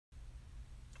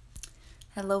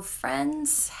Hello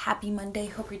friends, happy Monday.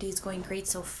 Hope your day is going great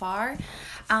so far.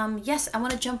 Yes, I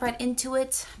want to jump right into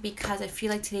it because I feel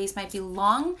like today's might be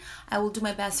long. I will do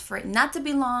my best for it not to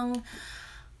be long.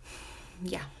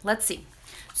 Yeah, let's see.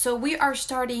 So we are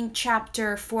starting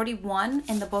chapter 41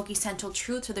 in the book Essential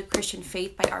Truths of the Christian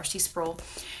Faith by R.C. Sproul.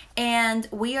 And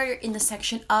we are in the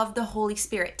section of the Holy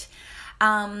Spirit.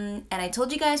 And I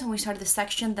told you guys when we started this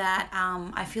section that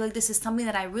I feel like this is something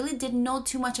that I really didn't know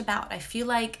too much about. I feel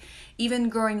like even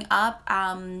growing up,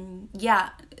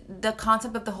 the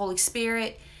concept of the Holy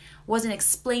Spirit wasn't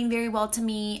explained very well to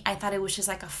me. I thought it was just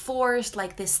like a force,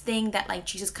 like this thing that like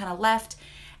Jesus kind of left.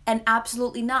 And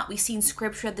absolutely not. We see in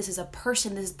scripture that this is a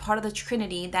person, this is part of the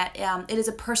Trinity, that it is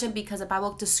a person because the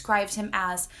Bible describes him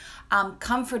as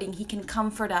comforting. He can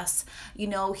comfort us. You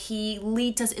know, he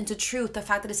leads us into truth. The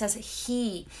fact that it says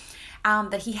he,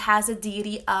 that he has a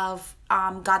deity of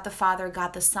God the Father,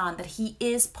 God the Son, that he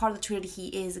is part of the Trinity, he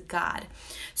is God.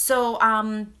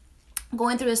 So,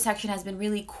 going through this section has been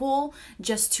really cool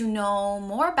just to know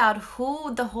more about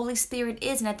who the Holy Spirit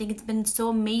is, and I think it's been so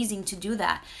amazing to do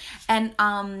that. And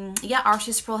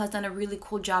R.C. Sproul has done a really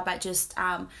cool job at just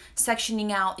sectioning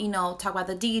out, talk about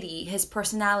the deity, his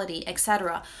personality,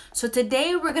 etc. So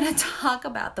today we're going to talk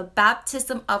about the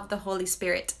baptism of the Holy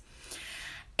Spirit.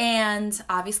 And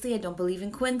obviously I don't believe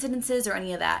in coincidences or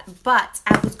any of that, but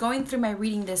I was going through my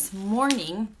reading this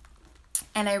morning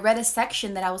and I read a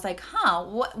section that I was like,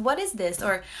 what is this?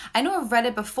 Or I know I've read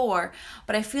it before,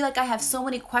 but I feel like I have so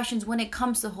many questions when it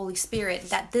comes to the Holy Spirit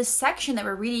that this section that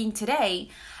we're reading today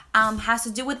has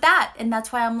to do with that. And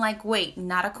that's why I'm like, wait,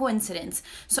 not a coincidence.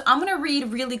 So I'm going to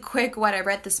read really quick what I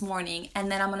read this morning, and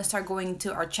then I'm going to start going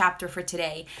to our chapter for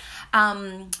today.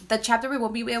 The chapter, we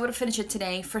won't be able to finish it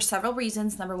today for several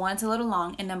reasons. Number one, it's a little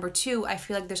long. And number two, I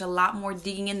feel like there's a lot more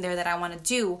digging in there that I want to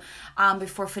do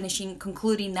before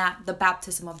concluding the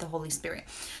baptism of the Holy Spirit.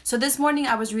 So this morning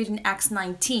I was reading Acts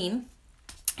 19,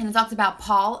 and it talked about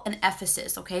Paul and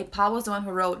Ephesus, okay? Paul was the one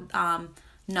who wrote,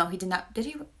 no, he did not, did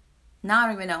he? No, I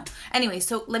don't even know. Anyway,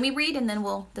 so let me read and then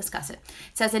we'll discuss it.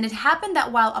 It says, "And it happened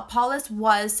that while Apollos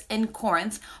was in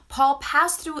Corinth, Paul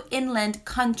passed through inland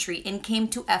country and came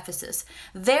to Ephesus.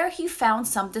 There he found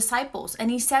some disciples,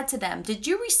 and he said to them, 'Did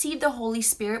you receive the Holy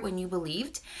Spirit when you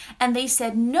believed?' And they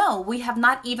said, 'No, we have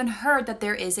not even heard that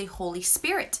there is a Holy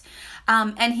Spirit.'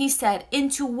 And he said,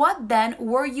 'Into what then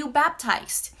were you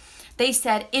baptized?' They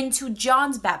said, 'Into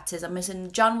John's baptism.'"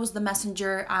 And John was the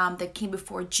messenger that came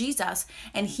before Jesus,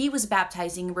 and he was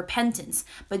baptizing in repentance.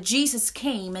 But Jesus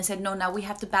came and said, "No, now we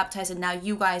have to baptize, and now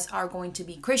you guys are going to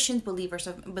be Christians, believers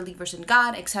in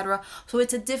God, etc." So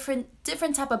it's a different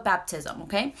type of baptism,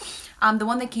 okay? The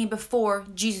one that came before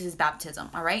Jesus' baptism,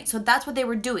 all right? So that's what they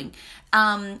were doing.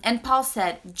 And Paul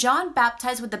said, "John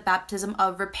baptized with the baptism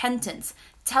of repentance,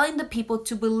 telling the people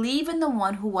to believe in the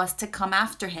one who was to come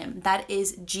after him, that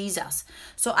is Jesus."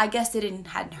 So I guess they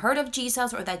hadn't heard of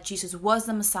Jesus or that Jesus was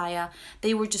the Messiah.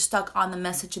 They were just stuck on the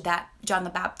message that John the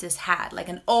Baptist had, like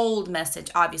an old message,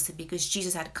 obviously, because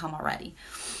Jesus had come already.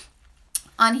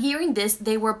 On hearing this,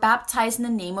 they were baptized in the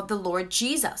name of the Lord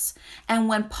Jesus. And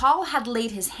when Paul had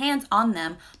laid his hands on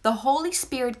them, the Holy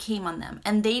Spirit came on them,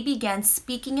 and they began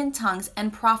speaking in tongues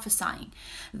and prophesying.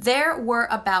 There were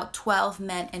about 12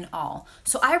 men in all.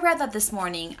 So I read that this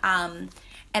morning, and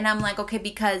I'm like, okay,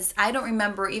 because I don't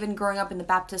remember even growing up in the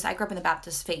Baptist, I grew up in the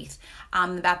Baptist faith,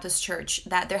 the Baptist church,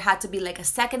 that there had to be like a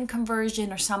second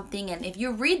conversion or something. And if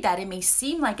you read that, it may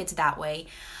seem like it's that way.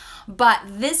 But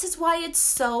this is why it's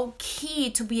so key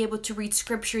to be able to read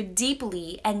scripture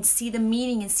deeply and see the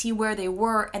meaning and see where they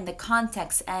were and the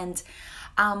context and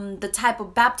the type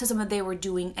of baptism that they were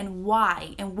doing and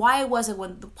why. And why was it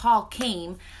when Paul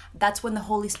came, that's when the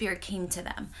Holy Spirit came to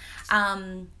them.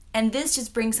 And this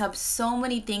just brings up so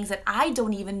many things that I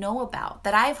don't even know about,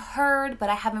 that I've heard, but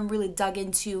I haven't really dug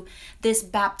into this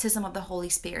baptism of the Holy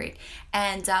Spirit.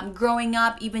 And growing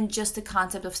up, even just the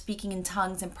concept of speaking in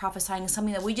tongues and prophesying is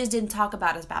something that we just didn't talk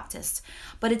about as Baptists,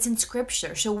 but it's in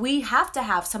scripture. So we have to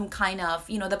have some kind of,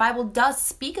 the Bible does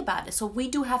speak about it. So we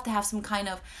do have to have some kind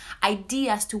of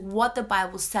idea as to what the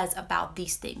Bible says about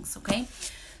these things, okay?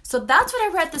 So that's what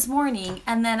I read this morning,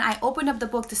 and then I opened up the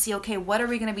book to see, okay, what are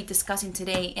we going to be discussing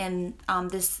today in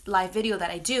this live video that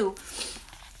I do?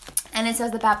 And it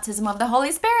says the baptism of the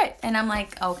Holy Spirit, and I'm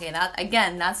like, okay,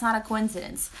 that's not a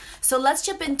coincidence. So let's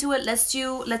jump into it.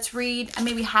 Let's read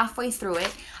maybe halfway through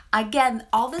it. Again,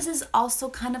 all this is also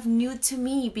kind of new to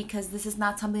me because this is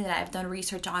not something that I've done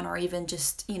research on or even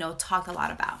just, talked a lot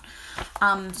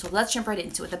about. So let's jump right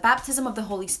into it. The baptism of the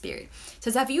Holy Spirit. It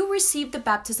says, "Have you received the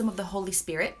baptism of the Holy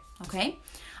Spirit?" Okay.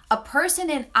 "A person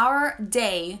in our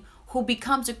day who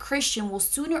becomes a Christian will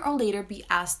sooner or later be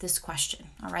asked this question,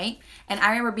 all right? And I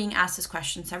remember being asked this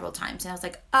question several times, and I was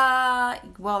like,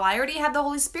 well, I already have the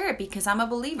Holy Spirit because I'm a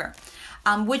believer,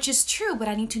 which is true, but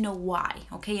I need to know why,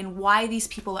 okay? And why these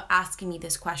people are asking me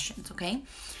these questions, okay?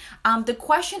 The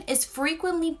question is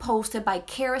frequently posted by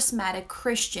charismatic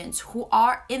Christians who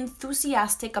are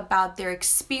enthusiastic about their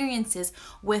experiences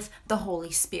with the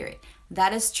Holy Spirit.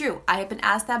 That is true. I have been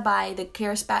asked that by the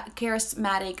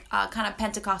charismatic kind of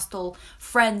Pentecostal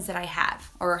friends that I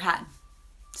have or had,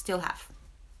 still have.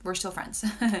 We're still friends.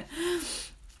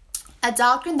 A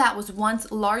doctrine that was once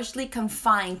largely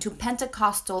confined to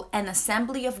Pentecostal and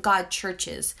Assembly of God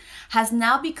churches has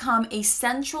now become a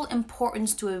central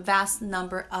importance to a vast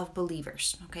number of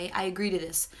believers. Okay, I agree to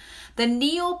this. The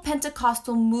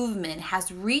Neo-Pentecostal movement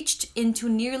has reached into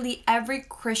nearly every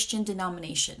Christian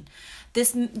denomination.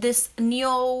 This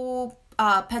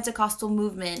Neo-Pentecostal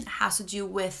movement has to do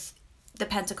with the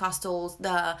Pentecostals,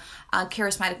 the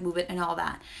charismatic movement, and all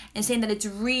that, and saying that it's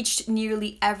reached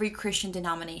nearly every Christian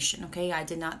denomination. Okay, I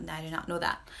did not know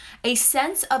that. A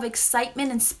sense of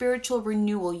excitement and spiritual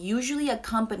renewal usually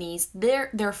accompanies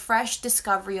their fresh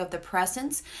discovery of the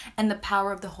presence and the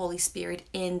power of the Holy Spirit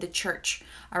in the church.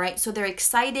 All right, so they're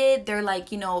excited. They're like,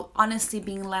 honestly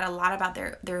being led a lot about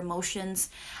their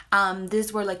emotions. This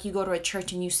is where like you go to a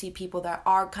church and you see people that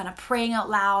are kind of praying out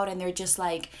loud, and they're just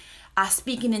like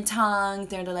speaking in tongues.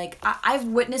 They're like, I've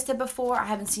witnessed it before. I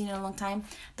haven't seen it in a long time.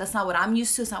 That's not what I'm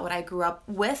used to. It's not what I grew up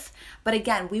with. But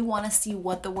again, we want to see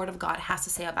what the Word of God has to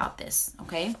say about this,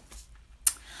 okay?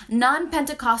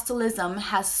 Non-Pentecostalism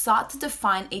has sought to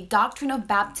define a doctrine of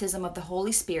baptism of the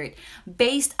Holy Spirit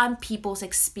based on people's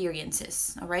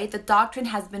experiences, all right? The doctrine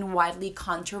has been widely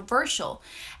controversial.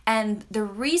 And the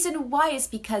reason why is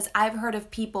because I've heard of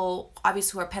people,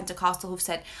 obviously, who are Pentecostal, who've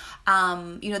said,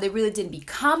 they really didn't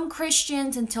become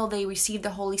Christians until they received the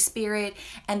Holy Spirit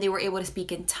and they were able to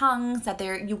speak in tongues, that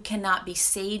you cannot be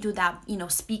saved without,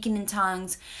 speaking in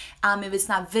tongues. If it's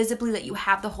not visibly that you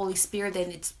have the Holy Spirit,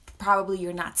 then it's probably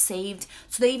you're not saved.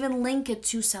 So they even link it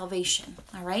to salvation,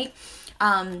 all right?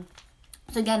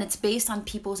 So again, it's based on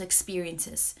people's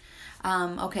experiences.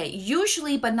 Okay,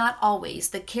 usually, but not always,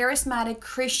 the charismatic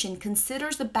Christian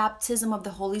considers the baptism of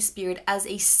the Holy Spirit as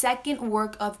a second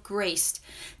work of grace,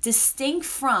 distinct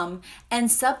from and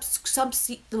subsequent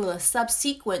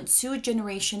to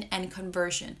regeneration and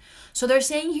conversion. So they're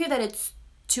saying here that it's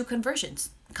two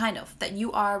conversions, kind of, that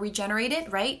you are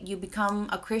regenerated, right? You become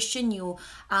a Christian, you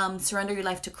surrender your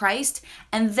life to Christ,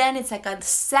 and then it's like a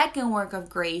second work of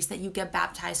grace that you get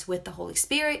baptized with the Holy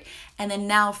Spirit, and then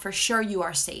now for sure you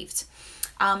are saved.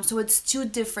 So it's two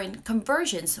different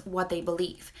conversions, what they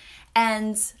believe.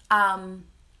 And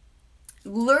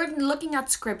looking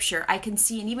at scripture, I can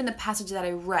see, and even the passage that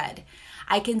I read,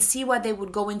 I can see why they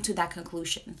would go into that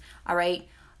conclusion, all right?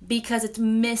 Because it's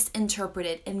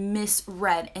misinterpreted and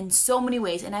misread in so many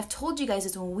ways. And I've told you guys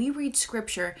this, when we read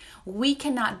scripture, we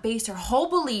cannot base our whole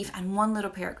belief on one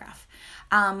little paragraph.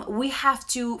 We have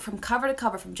to, from cover to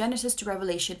cover, from Genesis to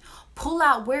Revelation, pull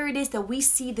out where it is that we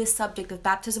see this subject of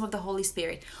baptism of the Holy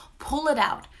Spirit. Pull it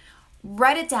out.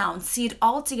 Write it down, see it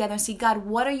all together, and see, God,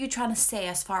 what are you trying to say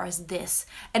as far as this?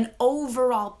 An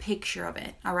overall picture of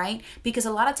it, all right? Because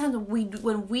a lot of times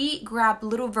when we grab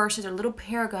little verses or little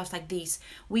paragraphs like these,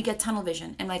 we get tunnel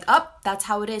vision and like, that's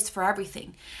how it is for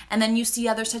everything. And then you see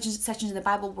other sections in the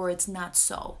Bible where it's not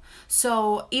so.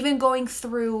 So even going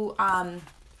through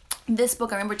this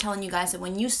book, I remember telling you guys that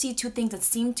when you see two things that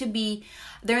seem to be,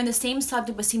 they're in the same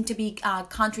subject but seem to be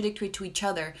contradictory to each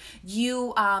other,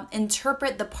 you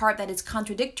interpret the part that is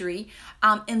contradictory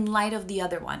in light of the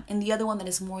other one, and the other one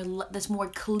that's more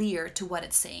clear to what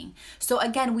it's saying. So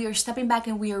again, we are stepping back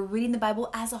and we are reading the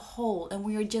Bible as a whole, and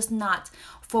we are just not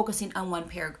focusing on one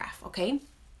paragraph, okay?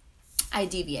 I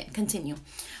deviate. Continue.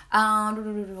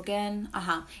 Again.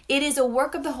 It is a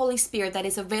work of the Holy Spirit that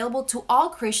is available to all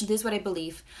Christians, this is what I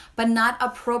believe, but not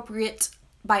appropriated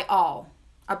by all.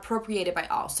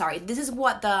 Sorry. This is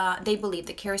what they believe,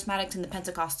 the Charismatics and the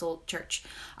Pentecostal church.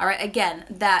 All right. Again,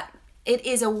 that it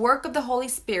is a work of the Holy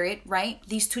Spirit, right?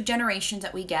 These two generations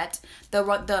that we get,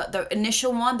 the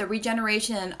initial one, the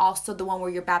regeneration, and also the one where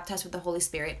you're baptized with the Holy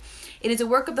Spirit. It is a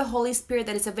work of the Holy Spirit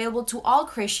that is available to all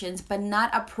Christians, but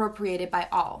not appropriated by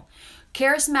all.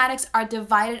 Charismatics are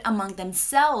divided among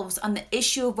themselves on the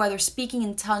issue of whether speaking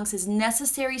in tongues is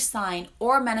necessary sign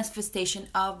or manifestation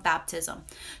of baptism.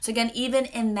 So again, even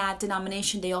in that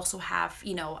denomination, they also have,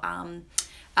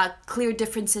 clear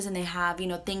differences, and they have,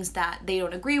 things that they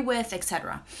don't agree with,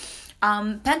 etc.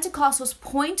 Pentecostals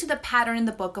point to the pattern in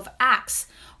the book of Acts,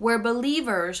 where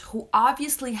believers who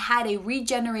obviously had a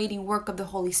regenerating work of the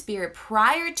Holy Spirit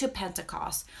prior to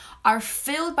Pentecost are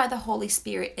filled by the Holy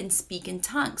Spirit and speak in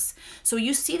tongues. So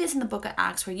you see this in the book of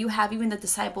Acts, where you have even the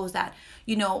disciples that,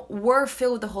 were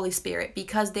filled with the Holy Spirit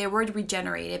because they were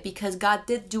regenerated, because God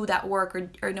did do that work,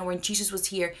 or when Jesus was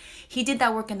here, he did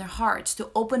that work in their hearts to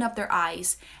open up their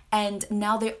eyes, and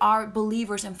now they are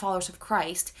believers and followers of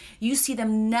Christ. You see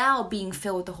them now being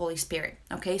filled with the Holy Spirit.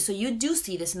 Okay, so you do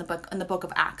see this in the book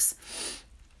of Acts.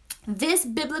 This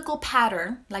biblical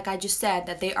pattern, like I just said,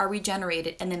 that they are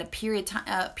regenerated and then a period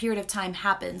of time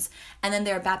happens and then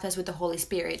they are baptized with the Holy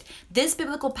Spirit. This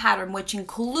biblical pattern, which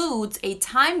includes a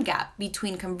time gap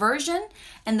between conversion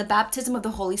and the baptism of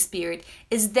the Holy Spirit,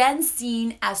 is then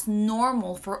seen as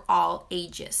normal for all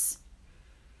ages.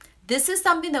 This is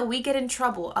something that we get in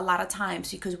trouble a lot of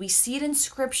times because we see it in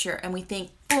scripture and we think,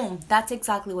 boom, that's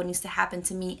exactly what needs to happen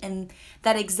to me in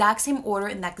that exact same order,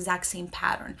 in that exact same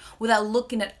pattern, without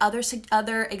looking at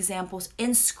other examples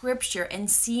in scripture and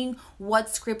seeing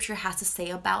what scripture has to say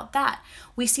about that.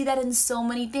 We see that in so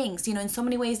many things, in so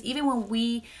many ways, even when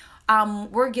we're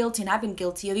guilty, and I've been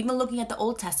guilty of even looking at the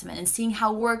Old Testament and seeing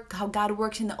how God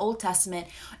works in the Old Testament,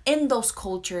 in those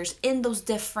cultures, in those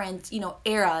different,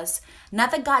 eras.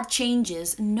 Not that God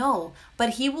changes, no,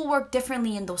 but he will work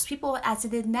differently in those people as he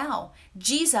did now.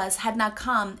 Jesus had not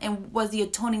come and was the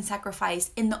atoning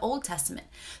sacrifice in the Old Testament.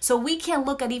 So we can't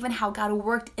look at even how God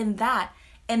worked in that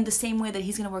in the same way that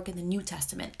he's going to work in the New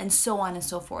Testament, and so on and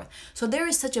so forth. So there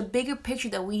is such a bigger picture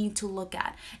that we need to look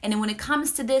at. And then when it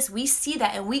comes to this, we see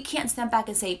that, and we can't stand back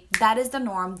and say, that is the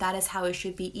norm, that is how it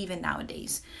should be even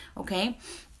nowadays, okay?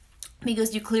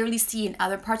 Because you clearly see in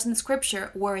other parts in the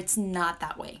scripture where it's not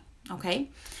that way, okay?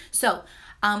 So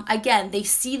again, they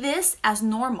see this as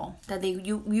normal, that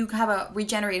you have a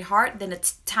regenerated heart, then a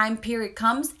time period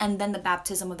comes, and then the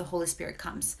baptism of the Holy Spirit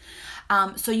comes.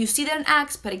 So you see that in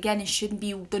Acts, but again, it shouldn't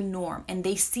be the norm. And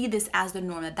they see this as the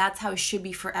norm, that's how it should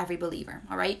be for every believer,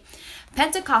 all right?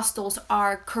 Pentecostals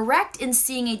are correct in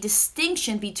seeing a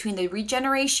distinction between the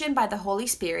regeneration by the Holy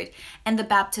Spirit and the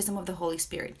baptism of the Holy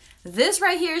Spirit. This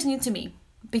right here is new to me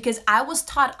because I was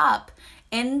taught up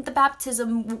in the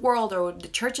baptism world, or the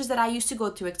churches that I used to go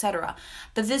to, etc.,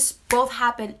 that this both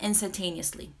happened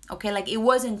instantaneously, okay? Like it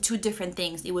wasn't two different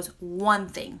things, it was one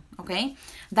thing, okay?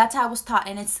 That's how I was taught,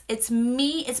 and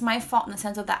it's my fault in the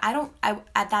sense of that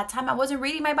at that time I wasn't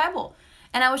reading my Bible,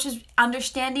 and I was just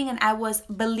understanding, and I was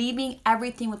believing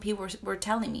everything what people were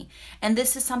telling me. And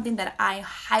this is something that I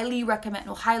highly recommend,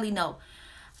 or highly know.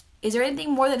 Is there anything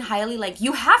more than highly? Like,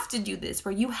 you have to do this,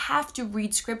 where you have to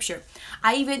read scripture.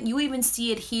 You even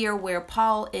see it here where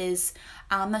Paul is,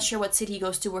 I'm not sure what city he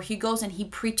goes to, where he goes and he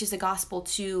preaches the gospel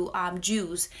to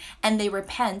Jews, and they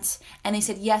repent, and they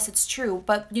said, yes, it's true.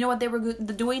 But you know what they were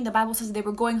doing? The Bible says they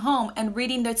were going home and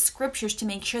reading the scriptures to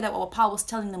make sure that what Paul was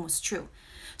telling them was true.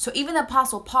 So even the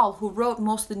Apostle Paul, who wrote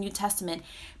most of the New Testament,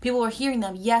 people were hearing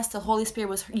them. Yes, the Holy Spirit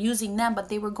was using them, but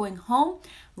they were going home,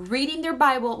 reading their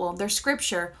Bible, their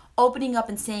scripture, opening up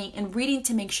and saying and reading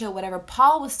to make sure whatever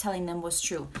Paul was telling them was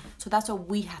true. So that's what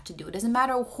we have to do. It doesn't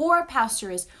matter who our pastor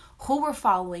is, who we're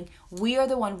following. We are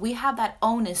the one. We have that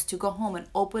onus to go home and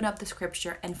open up the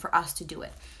scripture and for us to do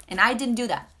it. And I didn't do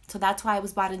that. So that's why I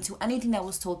was bought into anything that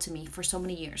was told to me for so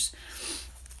many years.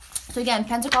 So again,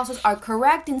 Pentecostals are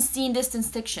correct in seeing this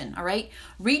distinction, all right?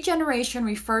 Regeneration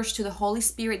refers to the Holy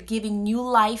Spirit giving new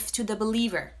life to the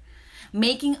believer,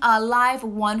 making alive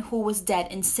one who was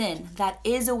dead in sin. That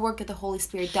is a work that the Holy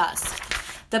Spirit does.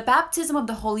 The baptism of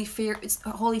the Holy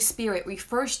Spirit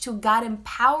refers to God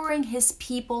empowering his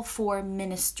people for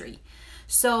ministry.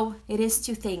 So it is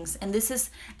two things. And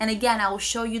again, I will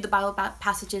show you the Bible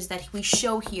passages that we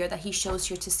show here, that he shows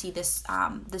here to see this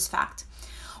fact.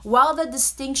 While the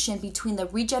distinction between the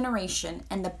regeneration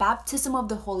and the baptism of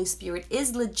the Holy Spirit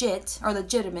is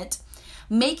legitimate,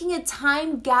 making a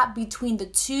time gap between the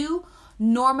two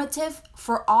normative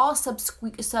for all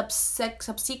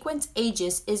subsequent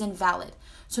ages is invalid.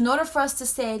 So in order for us to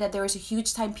say that there is a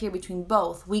huge time period between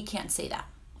both, we can't say that,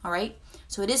 all right?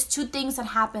 So it is two things that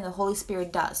happen, the Holy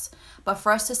Spirit does. But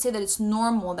for us to say that it's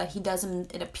normal that he does in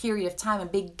a period of time, a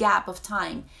big gap of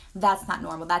time, that's not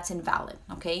normal. That's invalid,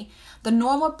 okay? The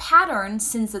normal pattern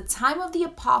since the time of the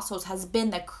apostles has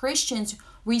been that Christians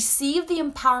receive the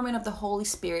empowerment of the Holy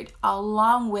Spirit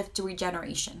along with the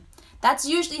regeneration. That's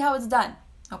usually how it's done.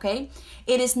 Okay,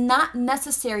 it is not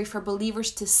necessary for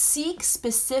believers to seek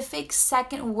specific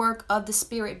second work of the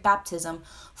Spirit baptism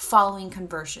following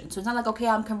conversion. So it's not like, okay,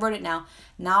 I'm converted now.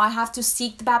 Now I have to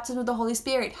seek the baptism of the Holy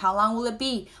Spirit. How long will it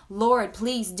be? Lord,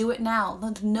 please do it now.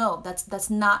 No, that's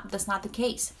not the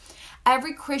case.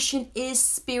 Every Christian is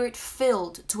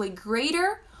Spirit-filled to a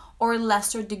greater or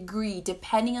lesser degree,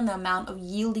 depending on the amount of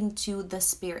yielding to the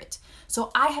Spirit.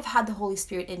 So I have had the Holy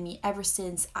Spirit in me ever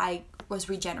since I was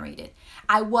regenerated.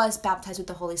 I was baptized with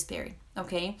the Holy Spirit,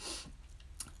 okay?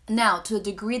 Now, to the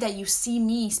degree that you see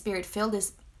me Spirit-filled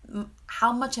is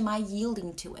how much am I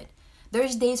yielding to it?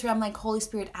 There's days where I'm like, Holy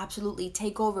Spirit, absolutely,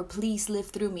 take over, please live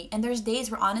through me. And there's days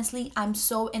where honestly, I'm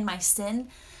so in my sin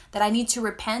that I need to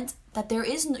repent, that there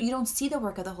is no, you don't see the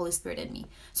work of the Holy Spirit in me.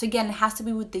 So again, it has to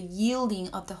be with the yielding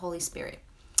of the Holy Spirit.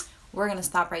 We're going to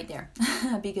stop right there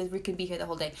because we could be here the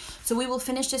whole day. So we will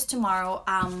finish this tomorrow.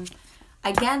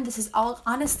 Again, this is all,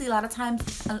 honestly, a lot of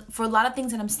times, for a lot of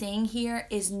things that I'm saying here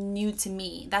is new to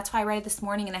me. That's why I read it this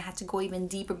morning and I had to go even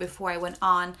deeper before I went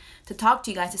on to talk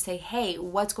to you guys to say, hey,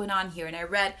 what's going on here? And I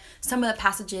read some of the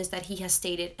passages that he has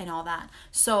stated and all that.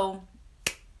 So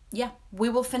yeah, we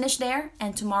will finish there.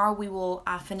 And tomorrow we will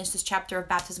finish this chapter of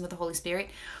baptism with the Holy Spirit.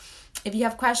 If you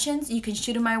have questions, you can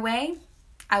shoot them my way.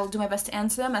 I will do my best to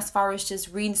answer them as far as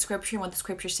just reading scripture and what the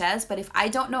scripture says. But if I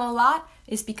don't know a lot,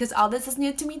 it's because all this is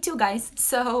new to me too, guys.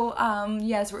 So,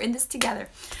 yes, we're in this together.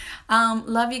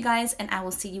 Love you guys, and I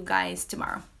will see you guys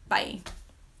tomorrow. Bye.